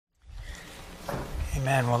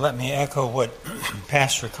Amen. Well, let me echo what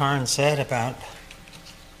Pastor Karn said about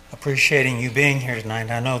appreciating you being here tonight.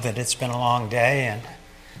 I know that it's been a long day, and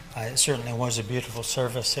it certainly was a beautiful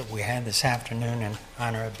service that we had this afternoon in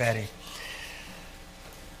honor of Betty.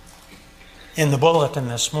 In the bulletin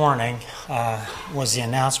this morning was the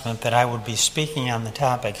announcement that I would be speaking on the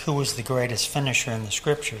topic, who was the greatest finisher in the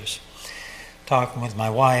Scriptures? Talking with my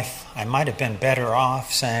wife, I might have been better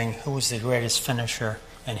off saying, who was the greatest finisher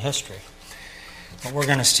in history? But we're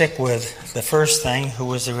going to stick with the first thing, who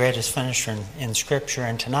was the greatest finisher in Scripture.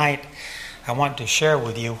 And tonight, I want to share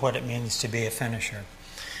with you what it means to be a finisher.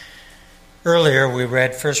 Earlier, we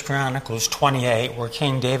read 1 Chronicles 28, where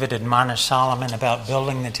King David admonished Solomon about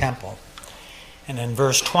building the temple. And in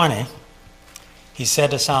verse 20, he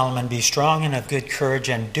said to Solomon, "Be strong and of good courage,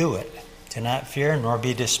 and do it. Do not fear, nor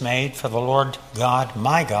be dismayed, for the Lord God,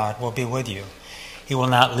 my God, will be with you. He will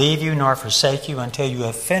not leave you nor forsake you until you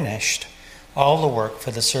have finished all the work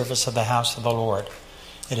for the service of the house of the Lord."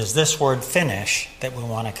 It is this word finish that we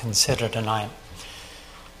want to consider tonight.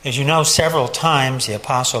 As you know, several times the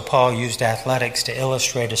Apostle Paul used athletics to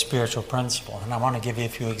illustrate a spiritual principle, and I want to give you a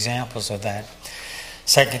few examples of that.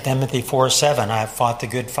 2 Timothy 4:7, "I have fought the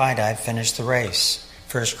good fight, I have finished the race."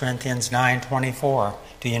 1 Corinthians 9:24,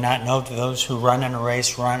 "Do you not know that those who run in a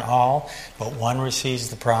race run all, but one receives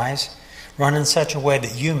the prize? Run in such a way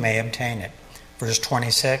that you may obtain it." Verse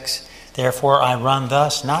 26, "Therefore I run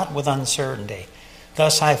thus, not with uncertainty.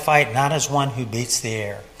 Thus I fight not as one who beats the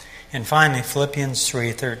air." And finally, Philippians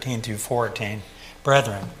 3:13 through 14,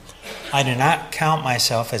 "Brethren, I do not count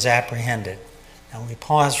myself as apprehended." Now we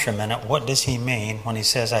pause for a minute. What does he mean when he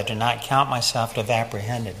says, "I do not count myself to have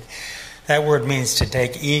apprehended"? That word means to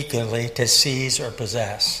take eagerly, to seize or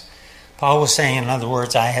possess. Paul was saying, in other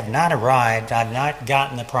words, I have not arrived, I've not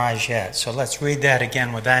gotten the prize yet. So let's read that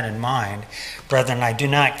again with that in mind. "Brethren, I do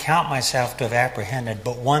not count myself to have apprehended,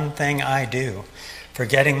 but one thing I do,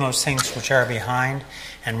 forgetting those things which are behind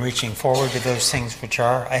and reaching forward to those things which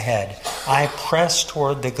are ahead. I press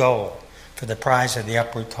toward the goal for the prize of the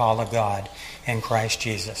upward call of God in Christ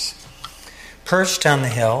Jesus." Perched on the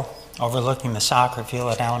hill, overlooking the soccer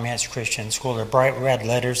field at Alamance Christian School, are bright red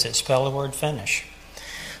letters that spell the word finish.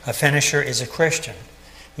 A finisher is a Christian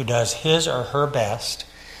who does his or her best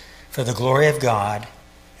for the glory of God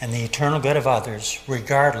and the eternal good of others,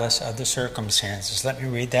 regardless of the circumstances. Let me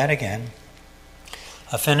read that again.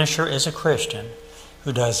 A finisher is a Christian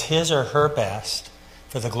who does his or her best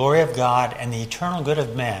for the glory of God and the eternal good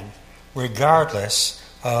of men, regardless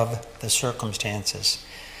of the circumstances.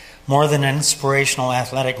 More than an inspirational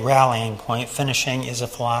athletic rallying point, finishing is a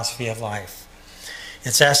philosophy of life.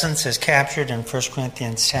 Its essence is captured in 1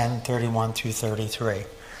 Corinthians 10:31 through 33.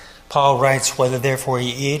 Paul writes, "Whether therefore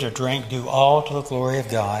ye eat or drink, do all to the glory of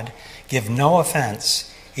God. Give no offense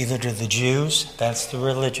either to the Jews," that's the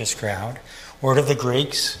religious crowd, "or to the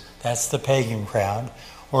Greeks," that's the pagan crowd,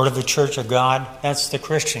 "or to the church of God," that's the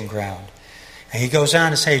Christian crowd. And he goes on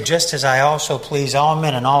to say, "Just as I also please all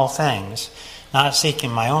men in all things, not seeking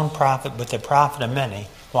my own profit, but the profit of many."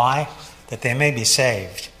 Why? That they may be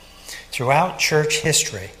saved. Throughout church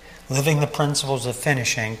history, living the principles of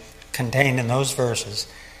finishing contained in those verses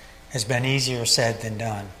has been easier said than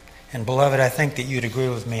done. And beloved, I think that you'd agree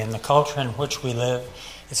with me, in the culture in which we live,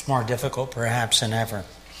 it's more difficult perhaps than ever.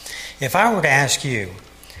 If I were to ask you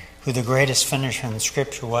who the greatest finisher in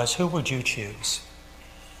Scripture was, who would you choose?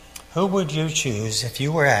 Who would you choose if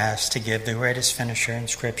you were asked to give the greatest finisher in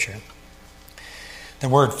Scripture? The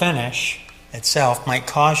word finish itself might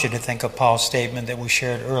cause you to think of Paul's statement that we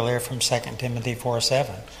shared earlier from 2 Timothy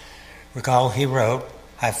 4:7. Recall he wrote,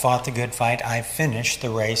 "I've fought the good fight, I've finished the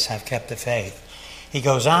race, I've kept the faith." He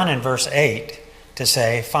goes on in verse 8 to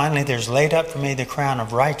say, "Finally there's laid up for me the crown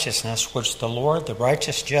of righteousness, which the Lord, the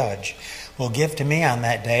righteous judge, will give to me on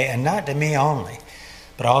that day, and not to me only,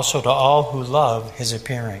 but also to all who love his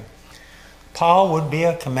appearing." Paul would be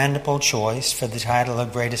a commendable choice for the title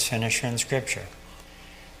of greatest finisher in Scripture.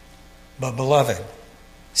 But beloved,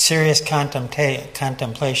 serious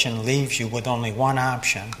contemplation leaves you with only one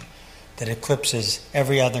option that eclipses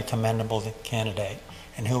every other commendable candidate.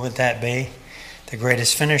 And who would that be? The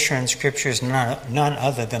greatest finisher in Scripture is none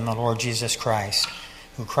other than the Lord Jesus Christ,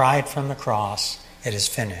 who cried from the cross, "It is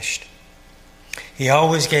finished." He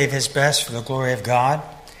always gave his best for the glory of God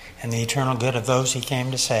and the eternal good of those he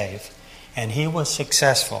came to save. And he was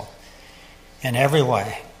successful in every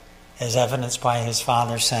way, as evidenced by his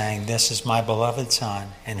Father saying, "This is my beloved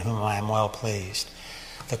Son, in whom I am well pleased."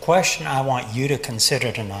 The question I want you to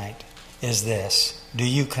consider tonight is this: do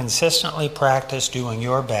you consistently practice doing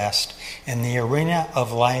your best in the arena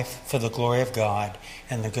of life for the glory of God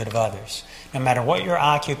and the good of others? No matter what your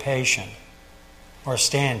occupation, or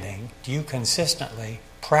standing do you consistently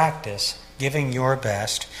practice giving your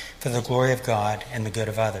best for the glory of God and the good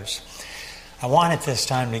of others? I want at this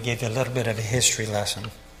time to give you a little bit of a history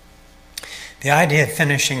lesson. The idea of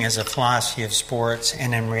finishing as a philosophy of sports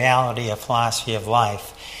and in reality a philosophy of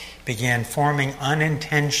life began forming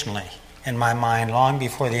unintentionally in my mind long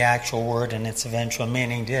before the actual word and its eventual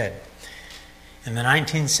meaning did. In the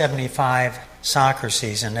 1975 soccer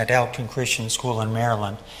season at Elkton Christian School in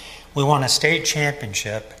Maryland, we won a state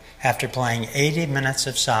championship after playing 80 minutes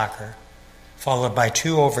of soccer, followed by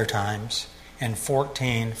 2 overtimes and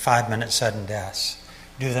 14 5-minute sudden deaths.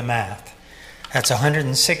 Do the math. That's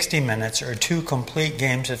 160 minutes or 2 complete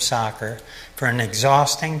games of soccer for an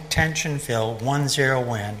exhausting, tension-filled 1-0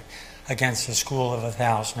 win against a school of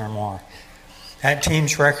 1,000 or more. That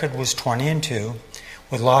team's record was 20-2,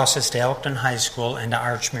 with losses to Elkton High School and to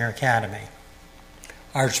Archmere Academy.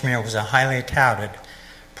 Archmere was a highly touted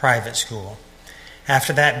private school.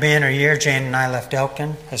 After that banner year, Jane and I left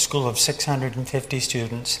Elkton, a school of 650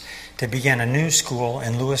 students, to begin a new school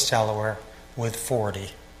in Lewis, Delaware, with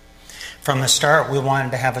 40. From the start, we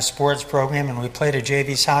wanted to have a sports program, and we played a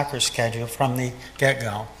JV soccer schedule from the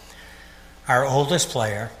get-go. Our oldest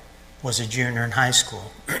player was a junior in high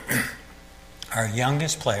school. Our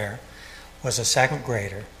youngest player was a 2nd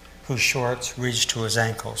grader whose shorts reached to his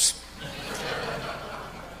ankles.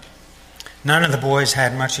 None of the boys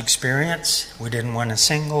had much experience. We didn't win a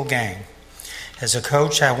single game. As a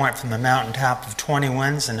coach, I went from the mountaintop of 20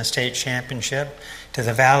 wins and a state championship to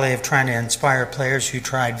the valley of trying to inspire players who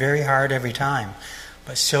tried very hard every time,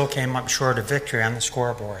 but still came up short of victory on the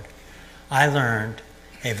scoreboard. I learned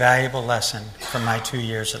a valuable lesson from my 2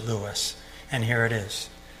 years at Lewis, and here it is.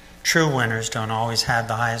 True winners don't always have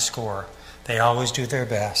the highest score. They always do their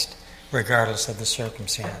best, regardless of the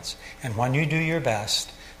circumstance. And when you do your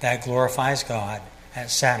best, that glorifies God, that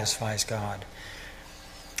satisfies God.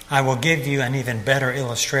 I will give you an even better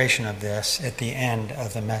illustration of this at the end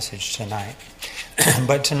of the message tonight.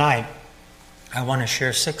 But tonight, I want to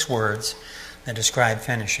share 6 words that describe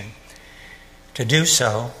finishing. To do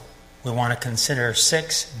so, we want to consider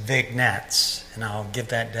 6 vignettes, and I'll give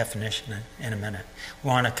that definition in a minute. We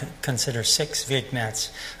want to consider 6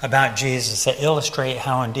 vignettes about Jesus that illustrate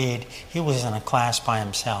how indeed he was in a class by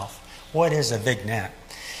himself. What is a vignette?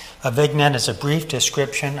 A vignette is a brief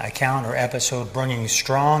description, account, or episode bringing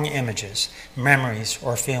strong images, memories,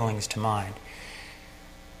 or feelings to mind.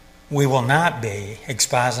 We will not be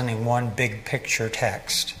expositing one big picture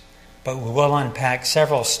text, but we will unpack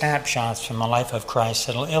several snapshots from the life of Christ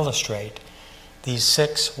that will illustrate these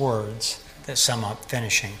 6 words that sum up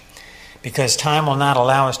finishing. Because time will not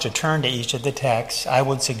allow us to turn to each of the texts, I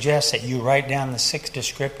would suggest that you write down the 6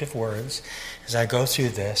 descriptive words as I go through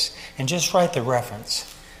this, and just write the reference.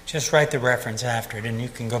 Just write the reference after it, and you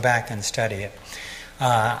can go back and study it.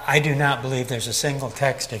 I do not believe there's a single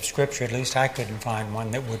text of Scripture, at least I couldn't find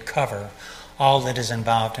one, that would cover all that is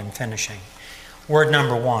involved in finishing. Word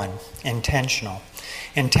number 1, intentional.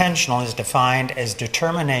 Intentional is defined as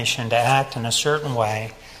determination to act in a certain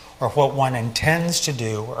way or what one intends to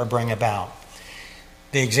do or bring about.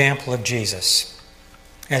 The example of Jesus.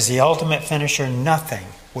 As the ultimate finisher, nothing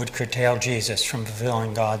would curtail Jesus from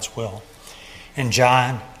fulfilling God's will. In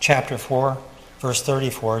John chapter 4, verse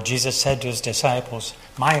 34, Jesus said to his disciples,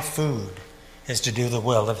 "My food is to do the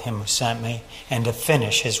will of him who sent me and to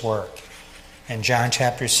finish his work." In John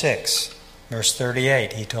chapter 6, verse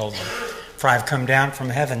 38, he told them, "For I've come down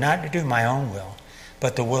from heaven not to do my own will,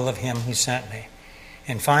 but the will of him who sent me."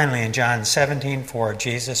 And finally, in John 17:4,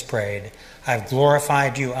 Jesus prayed, "I've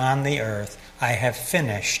glorified you on the earth. I have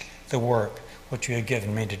finished the work which you have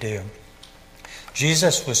given me to do."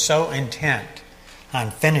 Jesus was so intent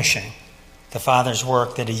on finishing the Father's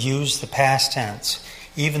work that he used the past tense,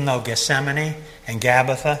 even though Gethsemane and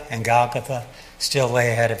Gabbatha and Golgotha still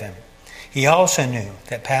lay ahead of him. He also knew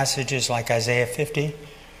that passages like Isaiah 50,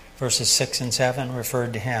 verses 6 and 7,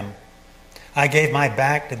 referred to him. "I gave my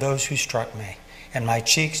back to those who struck me, and my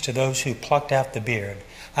cheeks to those who plucked out the beard.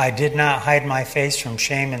 I did not hide my face from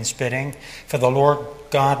shame and spitting, for the Lord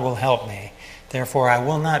God will help me. Therefore I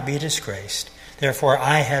will not be disgraced. Therefore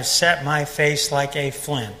I have set my face like a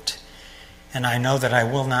flint, and I know that I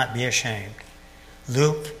will not be ashamed."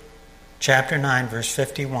 Luke chapter 9, verse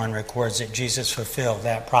 51 records that Jesus fulfilled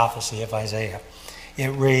that prophecy of Isaiah. It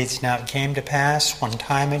reads, "Now it came to pass, when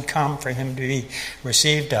time had come for him to be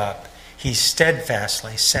received up, he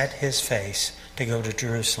steadfastly set his face to go to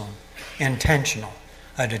Jerusalem." Intentional,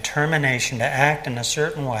 a determination to act in a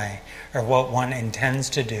certain way or what one intends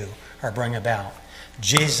to do or bring about.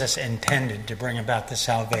 Jesus intended to bring about the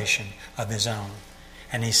salvation of his own,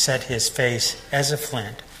 and he set his face as a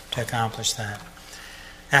flint to accomplish that.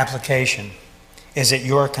 Application. Is it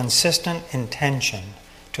your consistent intention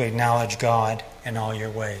to acknowledge God in all your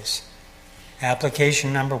ways?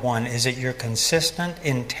 Application number 1, is it your consistent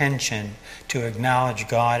intention to acknowledge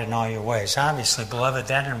God in all your ways? Obviously, beloved,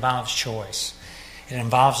 that involves choice. It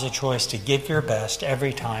involves the choice to give your best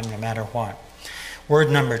every time, no matter what.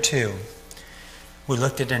 Word number 2, we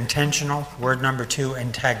looked at intentional. Word number 2,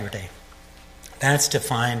 integrity. That's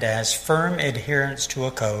defined as firm adherence to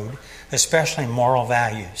a code, especially moral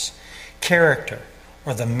values, character,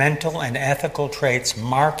 or the mental and ethical traits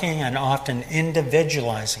marking and often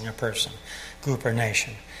individualizing a person, group, or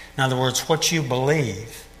nation. In other words, what you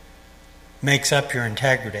believe makes up your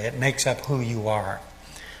integrity. It makes up who you are.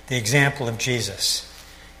 The example of Jesus.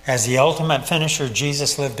 As the ultimate finisher,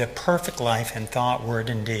 Jesus lived a perfect life in thought, word,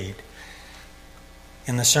 and deed.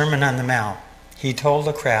 In the Sermon on the Mount, he told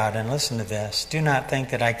the crowd, and listen to this, "Do not think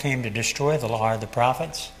that I came to destroy the law or the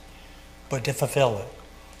prophets, but to fulfill it."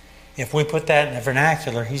 If we put that in the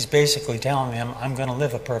vernacular, he's basically telling them, I'm going to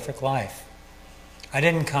live a perfect life. I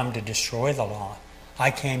didn't come to destroy the law. I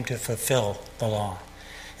came to fulfill the law.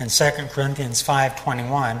 In 2 Corinthians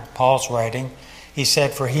 5:21, Paul's writing, he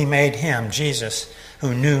said, "For he made him, Jesus,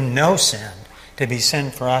 who knew no sin, to be sin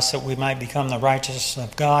for us, that we might become the righteousness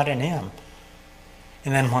of God in him."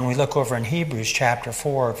 And then when we look over in Hebrews chapter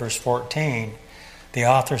 4, verse 14, the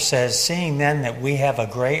author says, "Seeing then that we have a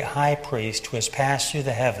great high priest who has passed through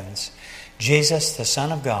the heavens, Jesus, the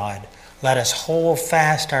Son of God, let us hold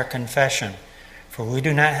fast our confession. For we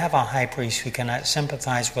do not have a high priest who cannot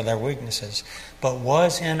sympathize with our weaknesses, but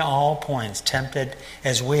was in all points tempted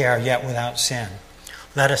as we are, yet without sin.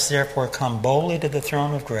 Let us therefore come boldly to the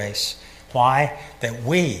throne of grace." Why? That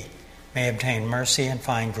we may obtain mercy and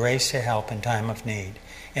find grace to help in time of need.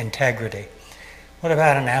 Integrity. What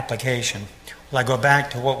about an application? Well, I go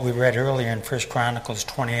back to what we read earlier in 1 Chronicles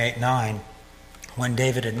 28:9, when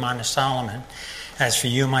David admonished Solomon, "As for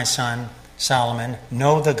you, my son, Solomon,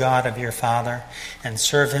 know the God of your father, and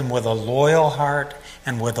serve him with a loyal heart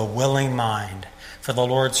and with a willing mind. For the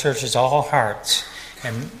Lord searches all hearts,"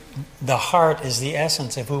 and the heart is the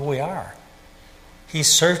essence of who we are. He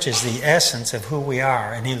searches the essence of who we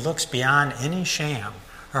are, and he looks beyond any sham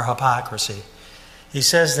or hypocrisy. He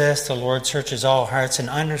says this, "The Lord searches all hearts and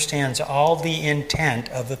understands all the intent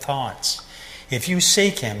of the thoughts. If you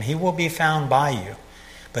seek him, he will be found by you.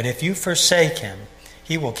 But if you forsake him,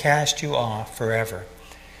 he will cast you off forever."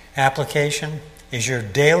 Application is your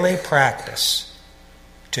daily practice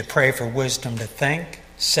to pray for wisdom to think,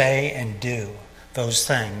 say, and do those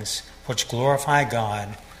things which glorify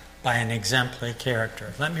God by an exemplary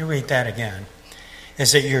character. Let me read that again.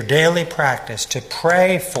 Is it your daily practice to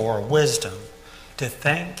pray for wisdom to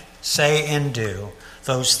think, say, and do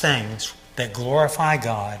those things that glorify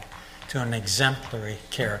God to an exemplary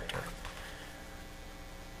character?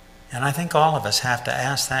 And I think all of us have to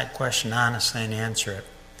ask that question honestly and answer it.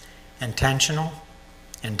 Intentional,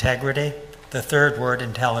 integrity, the third word,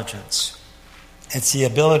 intelligence. It's the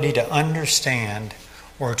ability to understand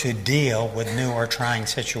or to deal with new or trying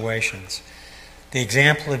situations. The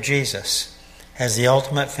example of Jesus as the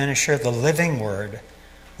ultimate finisher, the living word,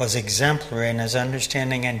 was exemplary in his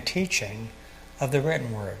understanding and teaching of the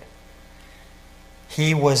written word.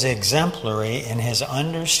 He was exemplary in his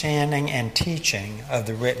understanding and teaching of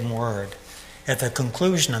the written word. At the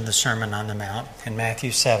conclusion of the Sermon on the Mount, in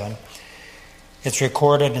Matthew 7, it's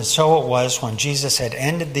recorded, "And so it was when Jesus had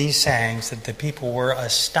ended these sayings that the people were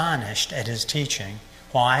astonished at his teaching."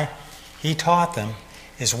 Why? He taught them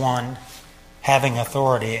as one having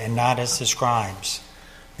authority and not as the scribes.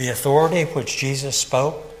 The authority which Jesus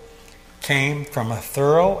spoke came from a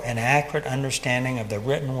thorough and accurate understanding of the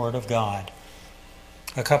written word of God.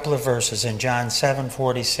 A couple of verses in John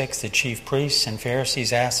 7:46, the chief priests and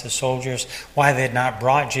Pharisees asked the soldiers why they had not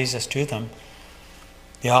brought Jesus to them.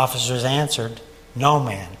 The officers answered, "No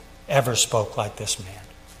man ever spoke like this man.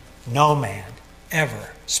 No man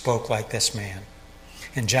ever spoke like this man."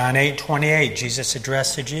 In John 8:28, Jesus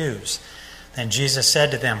addressed the Jews. Then Jesus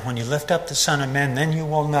said to them, "When you lift up the Son of Man, then you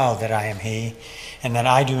will know that I am he, and that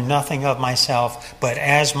I do nothing of myself, but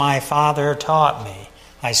as my Father taught me,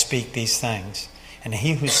 I speak these things. And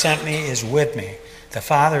he who sent me is with me. The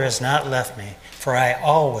Father has not left me, for I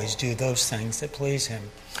always do those things that please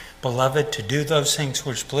him." Beloved, to do those things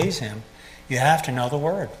which please him, you have to know the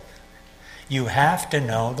word. You have to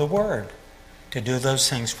know the word to do those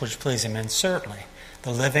things which please him. And certainly,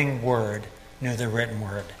 the living word knew the written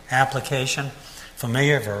word. Application,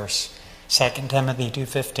 familiar verse, 2 Timothy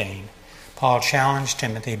 2:15. Paul challenged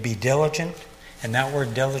Timothy, be diligent, and that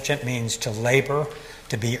word diligent means to labor,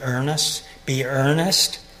 to be earnest. Be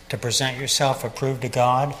earnest to present yourself approved to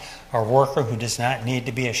God, a worker who does not need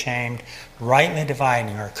to be ashamed, rightly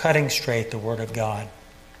dividing or cutting straight the word of God.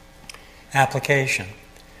 Application.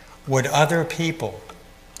 Would other people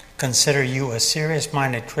consider you a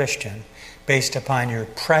serious-minded Christian based upon your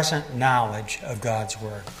present knowledge of God's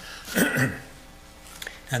word?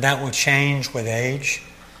 Now that will change with age.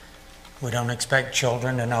 We don't expect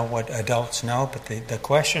children to know what adults know, but the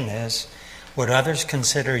question is, would others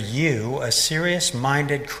consider you a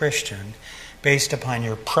serious-minded Christian based upon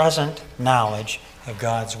your present knowledge of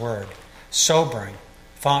God's word? Sobering,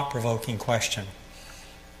 thought-provoking question.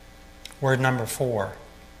 Word number 4,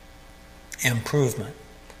 improvement.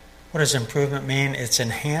 What does improvement mean? It's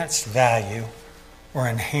enhanced value or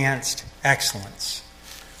enhanced excellence.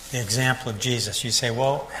 The example of Jesus. You say,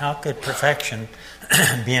 well, how could perfection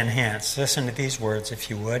be enhanced? Listen to these words, if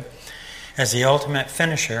you would. As the ultimate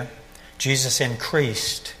finisher, Jesus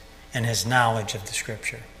increased in his knowledge of the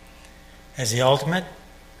Scripture. As the ultimate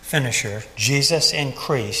finisher, Jesus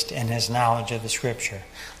increased in his knowledge of the Scripture.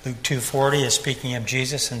 Luke 2:40 is speaking of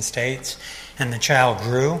Jesus and states, and the child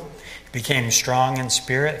grew, became strong in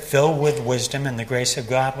spirit, filled with wisdom, and the grace of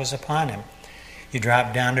God was upon him. You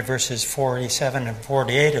drop down to verses 47 and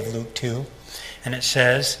 48 of Luke 2, and it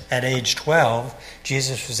says, at age 12,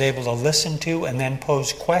 Jesus was able to listen to and then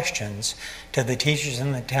pose questions to the teachers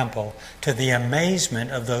in the temple, to the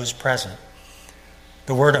amazement of those present.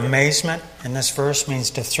 The word amazement in this verse means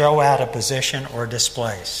to throw out of position or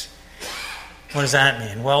displace. What does that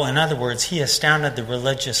mean? Well, in other words, he astounded the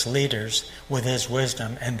religious leaders with his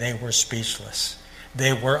wisdom, and they were speechless.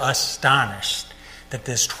 They were astonished that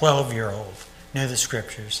this 12-year-old knew the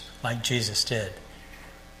Scriptures like Jesus did.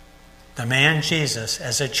 The man Jesus,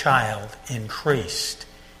 as a child, increased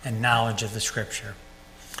in knowledge of the Scripture.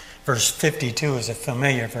 Verse 52 is a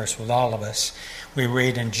familiar verse with all of us. We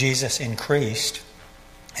read, and Jesus increased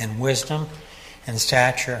in wisdom and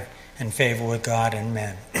stature and favor with God and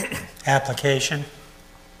men. Application.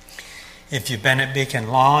 If you've been at Beacon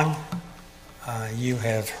long, you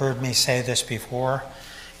have heard me say this before.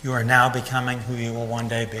 You are now becoming who you will one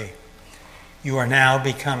day be. You are now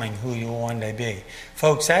becoming who you will one day be.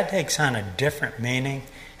 Folks, that takes on a different meaning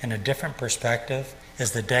and a different perspective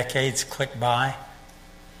as the decades click by.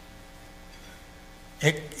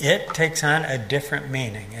 It takes on a different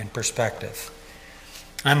meaning and perspective.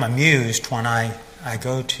 I'm amused when I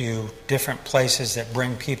go to different places that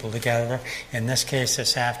bring people together. In this case,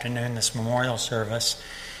 this afternoon, this memorial service,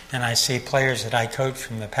 and I see players that I coached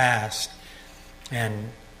from the past, and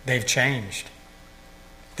they've changed.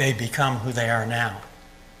 They become who they are now.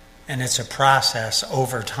 And it's a process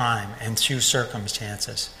over time and through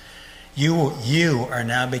circumstances. You are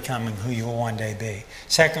now becoming who you will one day be.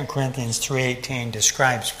 2 Corinthians 3:18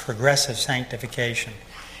 describes progressive sanctification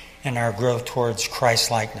and our growth towards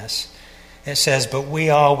Christ-likeness. It says, but we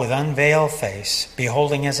all with unveiled face,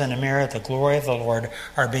 beholding as in a mirror the glory of the Lord,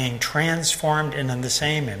 are being transformed into the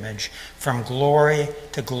same image from glory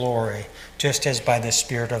to glory, just as by the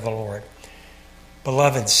Spirit of the Lord.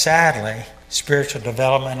 Beloved, sadly, spiritual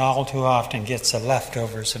development all too often gets the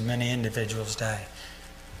leftovers of many individuals' day.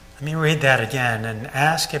 Let me read that again and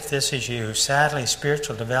ask if this is you. Sadly,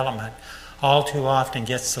 spiritual development all too often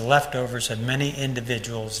gets the leftovers of many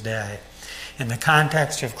individuals' day. In the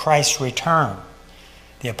context of Christ's return,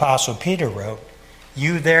 the Apostle Peter wrote,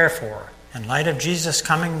 you therefore, in light of Jesus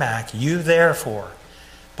coming back, you therefore,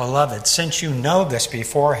 beloved, since you know this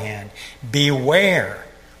beforehand, beware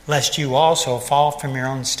lest you also fall from your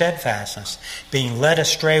own steadfastness, being led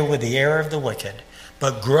astray with the error of the wicked,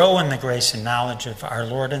 but grow in the grace and knowledge of our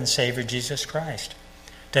Lord and Savior Jesus Christ.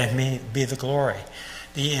 To him be the glory.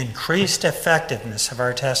 The increased effectiveness of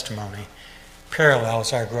our testimony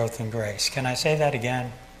parallels our growth in grace. Can I say that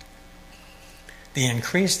again? The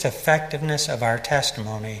increased effectiveness of our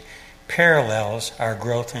testimony parallels our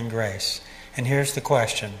growth in grace. And here's the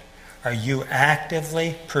question. Are you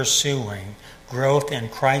actively pursuing growth in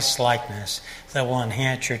Christ's likeness that will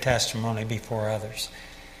enhance your testimony before others?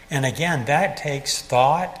 And again, that takes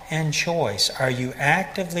thought and choice. Are you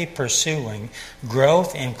actively pursuing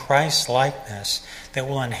growth in Christ's likeness that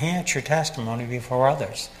will enhance your testimony before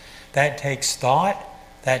others? That takes thought,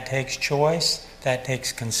 that takes choice, that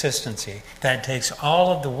takes consistency. That takes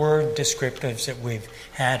all of the word descriptives that we've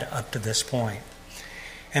had up to this point.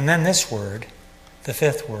 And then this word, the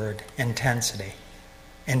fifth word, intensity.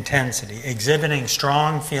 Intensity, exhibiting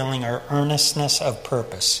strong feeling or earnestness of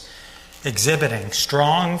purpose. Exhibiting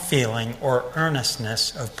strong feeling or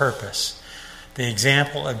earnestness of purpose. The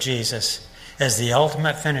example of Jesus. As the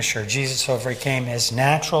ultimate finisher, Jesus overcame his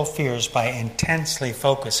natural fears by intensely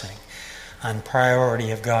focusing on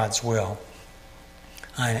priority of God's will.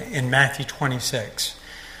 In Matthew 26,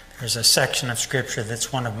 there's a section of Scripture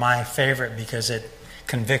that's one of my favorite because it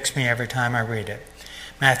convicts me every time I read it.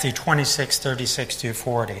 Matthew 26, 36 through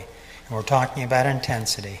 40. And we're talking about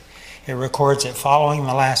intensity. It records that following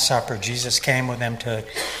the Last Supper, Jesus came with them to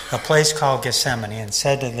a place called Gethsemane and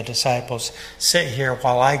said to the disciples, "Sit here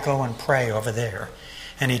while I go and pray over there."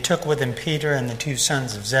 And he took with him Peter and the two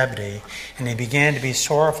sons of Zebedee, and he began to be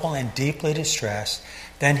sorrowful and deeply distressed.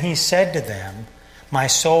 Then he said to them, "My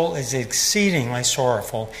soul is exceedingly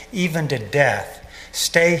sorrowful, even to death.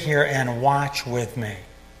 Stay here and watch with me."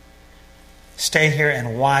 Stay here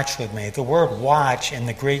and watch with me. The word watch in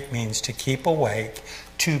the Greek means to keep awake,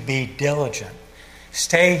 to be diligent.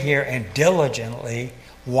 Stay here and diligently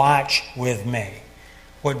watch with me.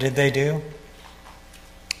 What did they do?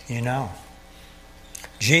 You know.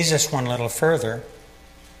 Jesus went a little further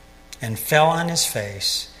and fell on his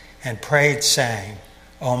face and prayed, saying,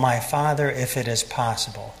 "O my Father, if it is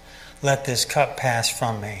possible, let this cup pass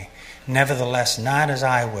from me. Nevertheless, not as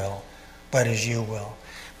I will, but as you will."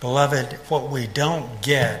 Beloved, what we don't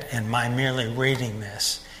get in my merely reading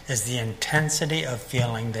this is the intensity of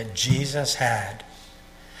feeling that Jesus had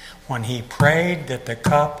when he prayed that the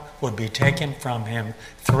cup would be taken from him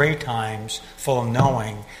 3 times, full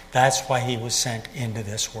knowing that's why he was sent into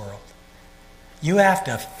this world. You have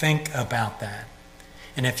to think about that.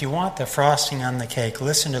 And if you want the frosting on the cake,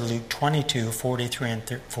 listen to Luke 22, 43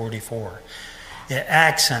 and 44. It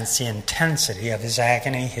accents the intensity of his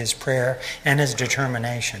agony, his prayer, and his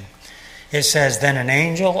determination. It says, "Then an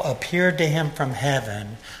angel appeared to him from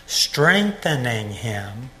heaven, strengthening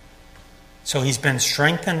him." So he's been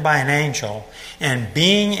strengthened by an angel, and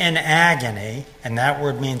being in agony, and that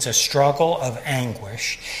word means a struggle of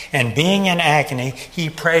anguish, and being in agony, he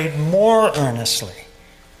prayed more earnestly.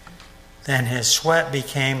 Then his sweat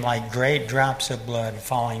became like great drops of blood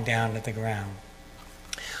falling down to the ground.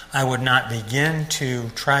 I would not begin to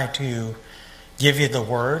try to give you the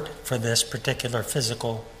word for this particular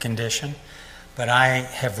physical condition, but I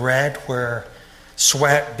have read where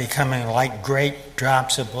sweat becoming like great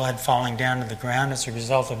drops of blood falling down to the ground as a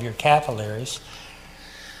result of your capillaries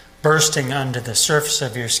bursting under the surface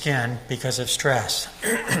of your skin because of stress.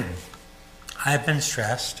 I've been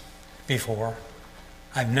stressed before.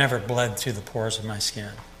 I've never bled through the pores of my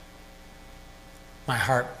skin. My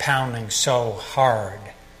heart pounding so hard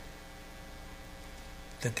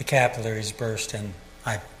that the capillaries burst and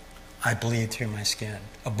I bleed through my skin.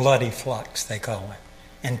 A bloody flux, they call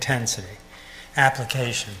it. Intensity.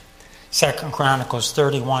 Application. 2 Chronicles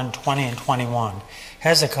 31, 20 and 21.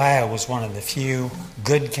 Hezekiah was one of the few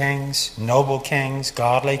good kings, noble kings,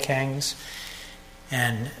 godly kings.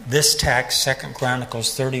 And this text, 2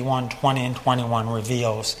 Chronicles 31, 20 and 21,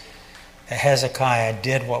 reveals that Hezekiah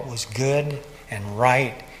did what was good and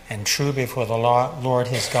right and true before the Lord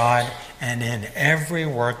his God, and in every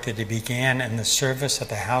work that he began in the service of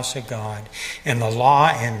the house of God, in the law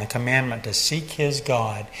and the commandment to seek his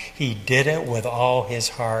God, he did it with all his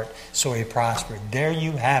heart, so he prospered. There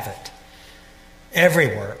you have it.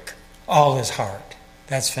 Every work, all his heart.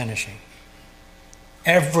 That's finishing.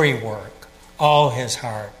 Every work, all his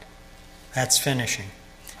heart. That's finishing.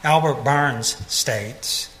 Albert Barnes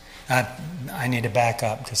states, I need to back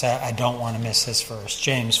up because I don't want to miss this verse.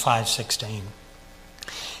 James 5:16.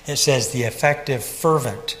 It says, "The effective,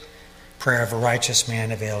 fervent prayer of a righteous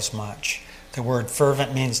man avails much." The word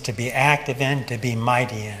fervent means to be active in, to be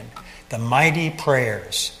mighty in. The mighty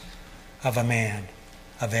prayers of a man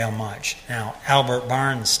avail much. Now, Albert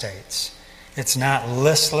Barnes states, it's not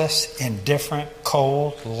listless, indifferent,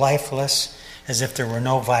 cold, lifeless, as if there were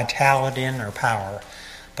no vitality in or power,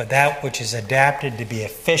 but that which is adapted to be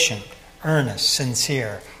efficient, earnest,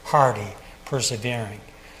 sincere, hearty, persevering.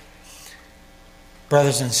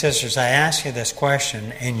 Brothers and sisters, I ask you this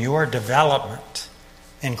question. In your development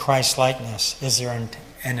in Christ-likeness, is there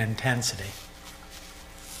an intensity?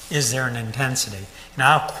 Is there an intensity? And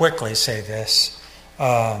I'll quickly say this.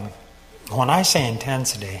 When I say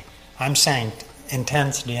intensity, I'm saying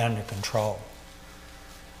intensity under control.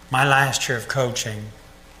 My last year of coaching,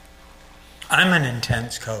 I'm an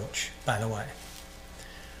intense coach, by the way.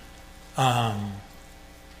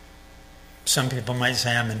 Some people might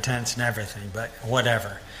say I'm intense in everything, but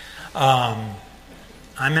whatever. I'm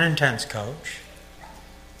an intense coach,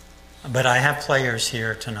 but I have players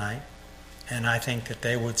here tonight, and I think that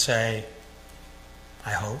they would say,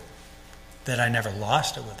 I hope, that I never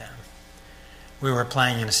lost it with them. We were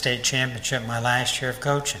playing in a state championship my last year of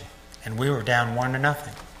coaching, and we were down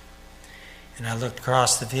 1-0. And I looked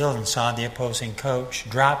across the field and saw the opposing coach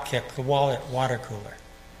drop kick the water cooler.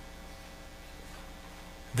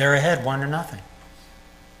 They're ahead 1-0.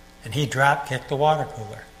 and he drop-kicked the water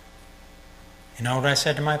cooler. You know what I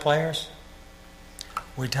said to my players?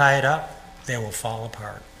 We tie it up, they will fall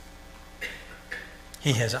apart.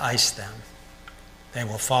 He has iced them. They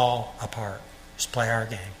will fall apart. Just play our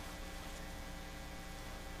game.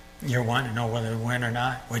 You're wanting to know whether we win or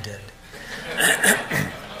not? We did.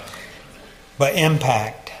 But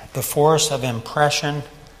impact, the force of impression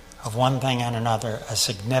of one thing on another, a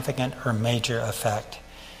significant or major effect.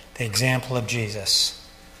 The example of Jesus.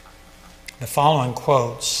 The following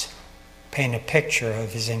quotes paint a picture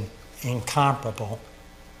of his incomparable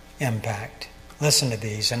impact. Listen to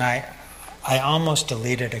these, and I almost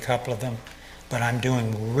deleted a couple of them, but I'm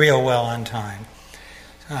doing real well on time.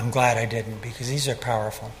 I'm glad I didn't, because these are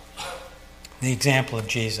powerful. The example of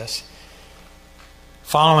Jesus.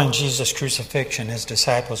 Following Jesus' crucifixion, his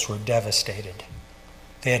disciples were devastated.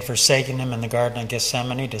 They had forsaken him in the Garden of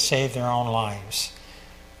Gethsemane to save their own lives.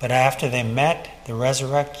 But after they met the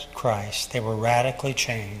resurrected Christ, they were radically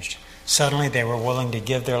changed. Suddenly they were willing to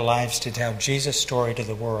give their lives to tell Jesus' story to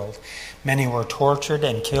the world. Many were tortured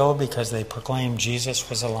and killed because they proclaimed Jesus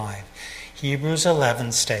was alive. Hebrews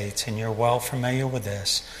 11 states, and you're well familiar with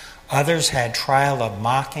this, others had trial of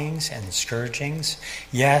mockings and scourgings,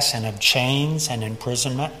 yes, and of chains and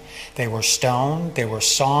imprisonment. They were stoned, they were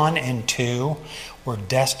sawn in two, were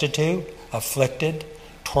destitute, afflicted,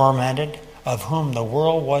 tormented, of whom the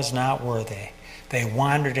world was not worthy. They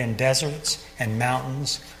wandered in deserts and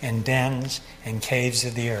mountains, in dens and caves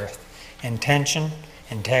of the earth. Intention,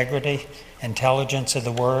 integrity, intelligence of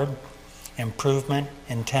the word, improvement,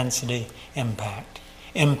 intensity, impact.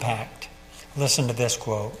 Impact. Listen to this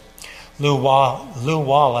quote. Lew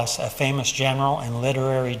Wallace, a famous general and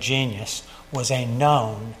literary genius, was a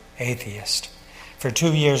known atheist. For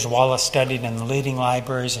 2 years, Wallace studied in the leading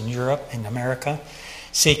libraries in Europe and America,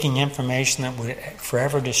 seeking information that would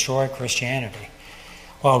forever destroy Christianity.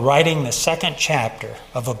 While writing the second chapter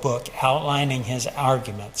of a book outlining his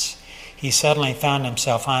arguments, he suddenly found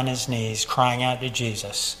himself on his knees crying out to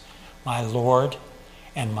Jesus, "My Lord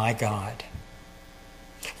and my God."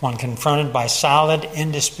 When confronted by solid,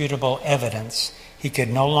 indisputable evidence, he could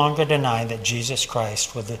no longer deny that Jesus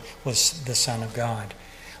Christ was the Son of God.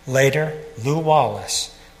 Later, Lew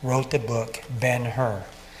Wallace wrote the book Ben-Hur,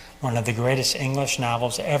 one of the greatest English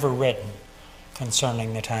novels ever written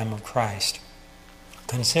concerning the time of Christ.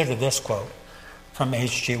 Consider this quote from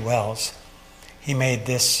H.G. Wells. He made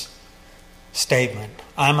this statement,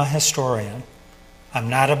 "I'm a historian. I'm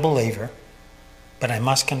not a believer, but I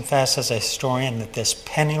must confess as a historian that this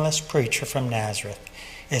penniless preacher from Nazareth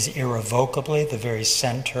is irrevocably the very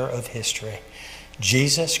center of history.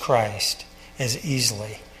 Jesus Christ is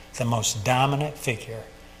easily the most dominant figure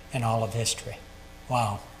in all of history."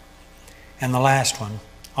 Wow. And the last one,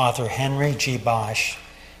 author Henry G. Bosch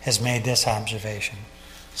has made this observation.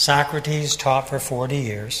 Socrates taught for 40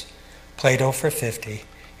 years, Plato for 50,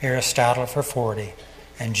 Aristotle for 40,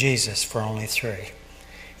 and Jesus for only 3.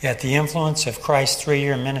 Yet the influence of Christ's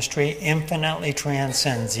 3-year ministry infinitely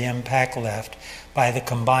transcends the impact left by the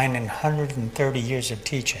combined 130 years of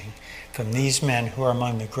teaching from these men who are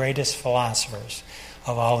among the greatest philosophers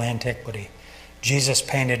of all antiquity. Jesus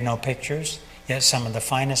painted no pictures, yet some of the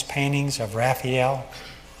finest paintings of Raphael,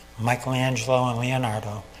 Michelangelo, and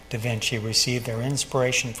Leonardo da Vinci received their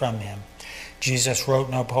inspiration from him. Jesus wrote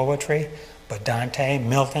no poetry, but Dante,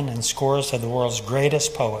 Milton, and scores of the world's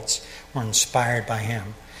greatest poets were inspired by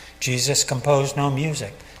him. Jesus composed no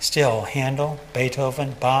music. Still, Handel,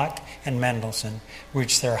 Beethoven, Bach, and Mendelssohn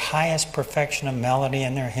reached their highest perfection of melody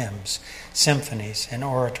in their hymns, symphonies, and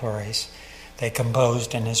oratories they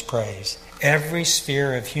composed in his praise. Every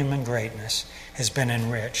sphere of human greatness has been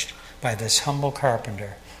enriched by this humble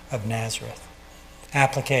carpenter of Nazareth.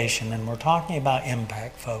 Application, and we're talking about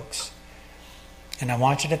impact, folks. And I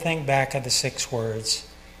want you to think back of the 6 words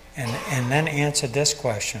and then answer this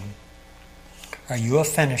question. Are you a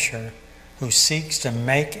finisher who seeks to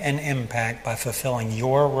make an impact by fulfilling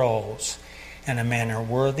your roles in a manner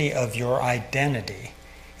worthy of your identity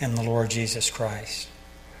in the Lord Jesus Christ?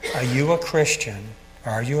 Are you a Christian,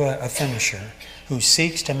 or are you a finisher who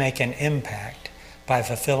seeks to make an impact by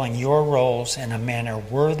fulfilling your roles in a manner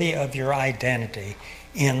worthy of your identity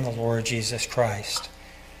in the Lord Jesus Christ?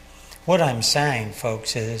 What I'm saying,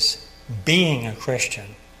 folks, is being a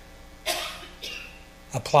Christian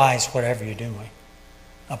applies whatever you're doing.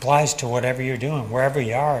 Applies to whatever you're doing, wherever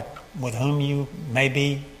you are, with whom you may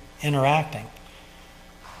be interacting.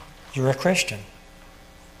 You're a Christian.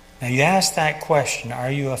 Now you ask that question,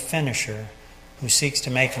 are you a finisher who seeks to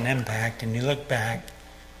make an impact? And you look back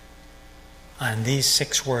on these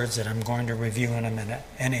 6 words that I'm going to review in a minute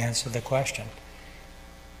and answer the question.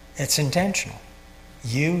 It's intentional.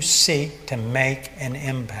 You seek to make an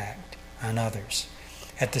impact on others.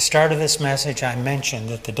 At the start of this message, I mentioned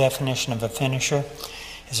that the definition of a finisher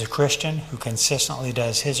is a Christian who consistently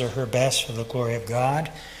does his or her best for the glory of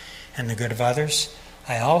God and the good of others.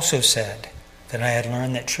 I also said that I had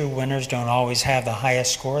learned that true winners don't always have the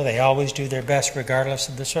highest score. They always do their best regardless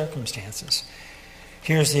of the circumstances.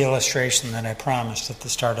 Here's the illustration that I promised at the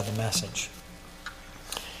start of the message.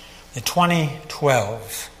 The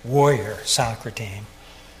 2012 Warrior soccer team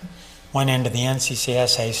went into the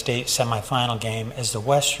NCCSA state semifinal game as the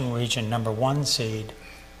Western Region number 1 seed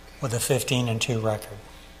with a 15-2 record.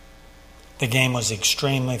 The game was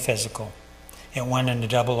extremely physical. It went into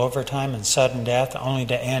double overtime and sudden death, only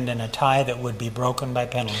to end in a tie that would be broken by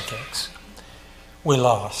penalty kicks. We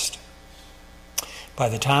lost. By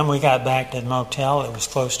the time we got back to the motel, it was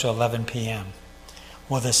close to 11 p.m.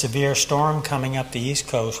 With a severe storm coming up the East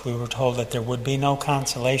Coast, we were told that there would be no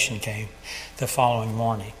consolation game the following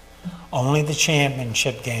morning. Only the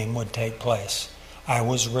championship game would take place. I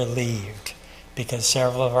was relieved because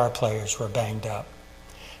several of our players were banged up.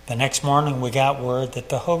 The next morning, we got word that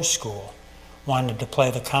the host school wanted to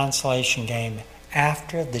play the consolation game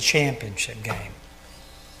after the championship game.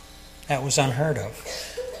 That was unheard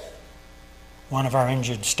of. One of our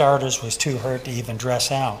injured starters was too hurt to even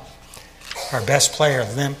dress out. Our best player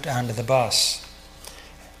limped onto the bus.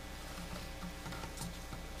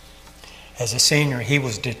 As a senior, he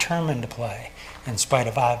was determined to play in spite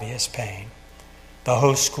of obvious pain. The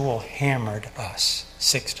host school hammered us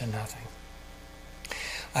 6-0.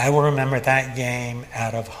 I will remember that game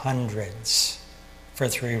out of hundreds for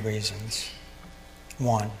 3 reasons.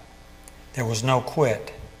 1, there was no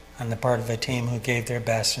quit on the part of a team who gave their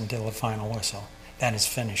best until the final whistle. That is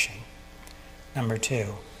finishing. Number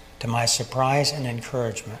 2, to my surprise and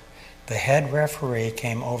encouragement, the head referee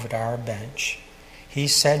came over to our bench. He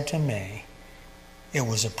said to me, "It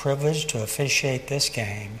was a privilege to officiate this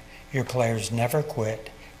game. Your players never quit,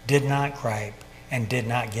 did not gripe, and did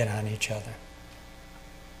not get on each other."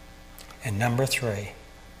 And number 3,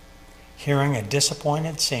 hearing a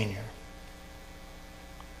disappointed senior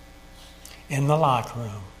in the locker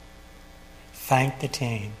room thank the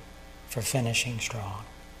team for finishing strong.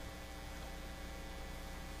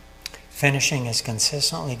 Finishing is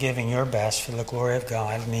consistently giving your best for the glory of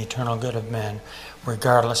God and the eternal good of men,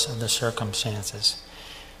 regardless of the circumstances.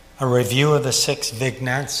 A review of the 6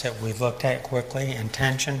 vignettes that we've looked at quickly.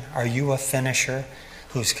 Intention. Are you a finisher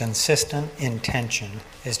whose consistent intention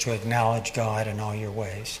is to acknowledge God in all your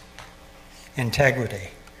ways? Integrity.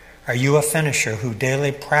 Are you a finisher whose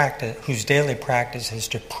daily practice is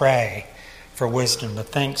to pray for wisdom, to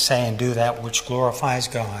think, say, and do that which glorifies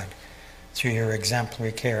God through your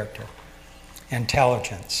exemplary character?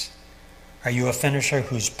 Intelligence. Are you a finisher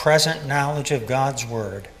whose present knowledge of God's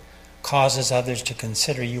Word causes others to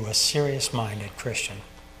consider you a serious-minded Christian?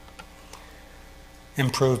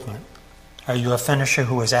 Improvement. Are you a finisher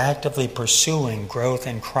who is actively pursuing growth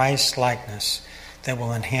in Christ's likeness that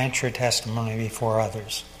will enhance your testimony before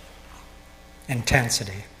others?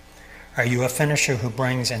 Intensity. Are you a finisher who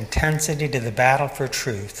brings intensity to the battle for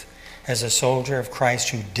truth as a soldier of Christ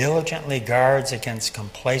who diligently guards against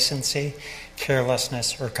complacency,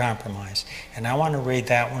 carelessness, or compromise? And I want to read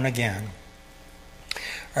that one again.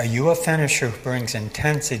 Are you a finisher who brings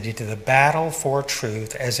intensity to the battle for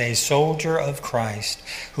truth as a soldier of Christ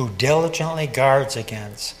who diligently guards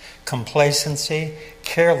against complacency,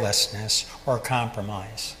 carelessness, or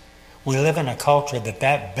compromise? We live in a culture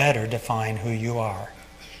that better define who you are.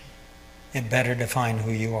 It better define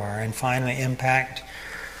who you are. And finally, impact.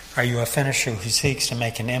 Are you a finisher who seeks to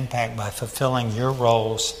make an impact by fulfilling your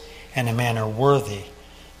roles in a manner worthy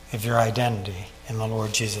of your identity in the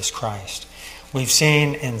Lord Jesus Christ? We've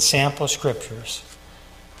seen in sample scriptures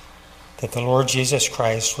that the Lord Jesus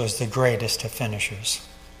Christ was the greatest of finishers.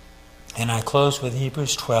 And I close with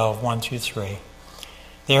Hebrews 12, 1-3.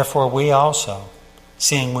 Therefore we also,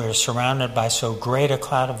 seeing we are surrounded by so great a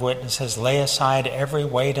cloud of witnesses, lay aside every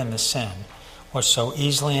weight and the sin which so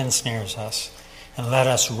easily ensnares us, and let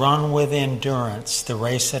us run with endurance the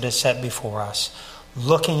race that is set before us,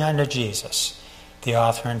 looking unto Jesus, the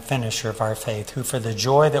author and finisher of our faith, who for the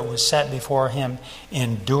joy that was set before him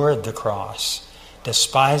endured the cross,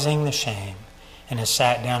 despising the shame, and has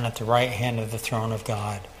sat down at the right hand of the throne of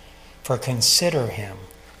God. For consider him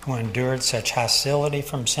who endured such hostility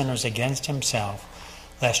from sinners against himself,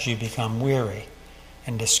 lest you become weary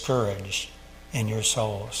and discouraged in your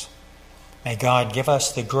souls. May God give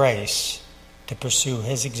us the grace to pursue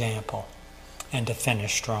his example and to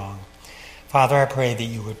finish strong. Father, I pray that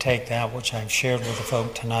you would take that which I've shared with the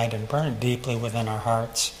folk tonight and burn it deeply within our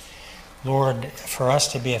hearts. Lord, for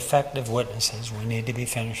us to be effective witnesses, we need to be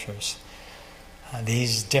finishers.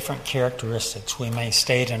 These different characteristics we may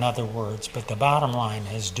state in other words, but the bottom line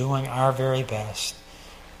is doing our very best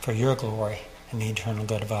for your glory and the eternal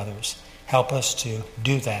good of others. Help us to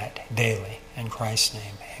do that daily. In Christ's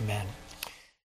name, amen.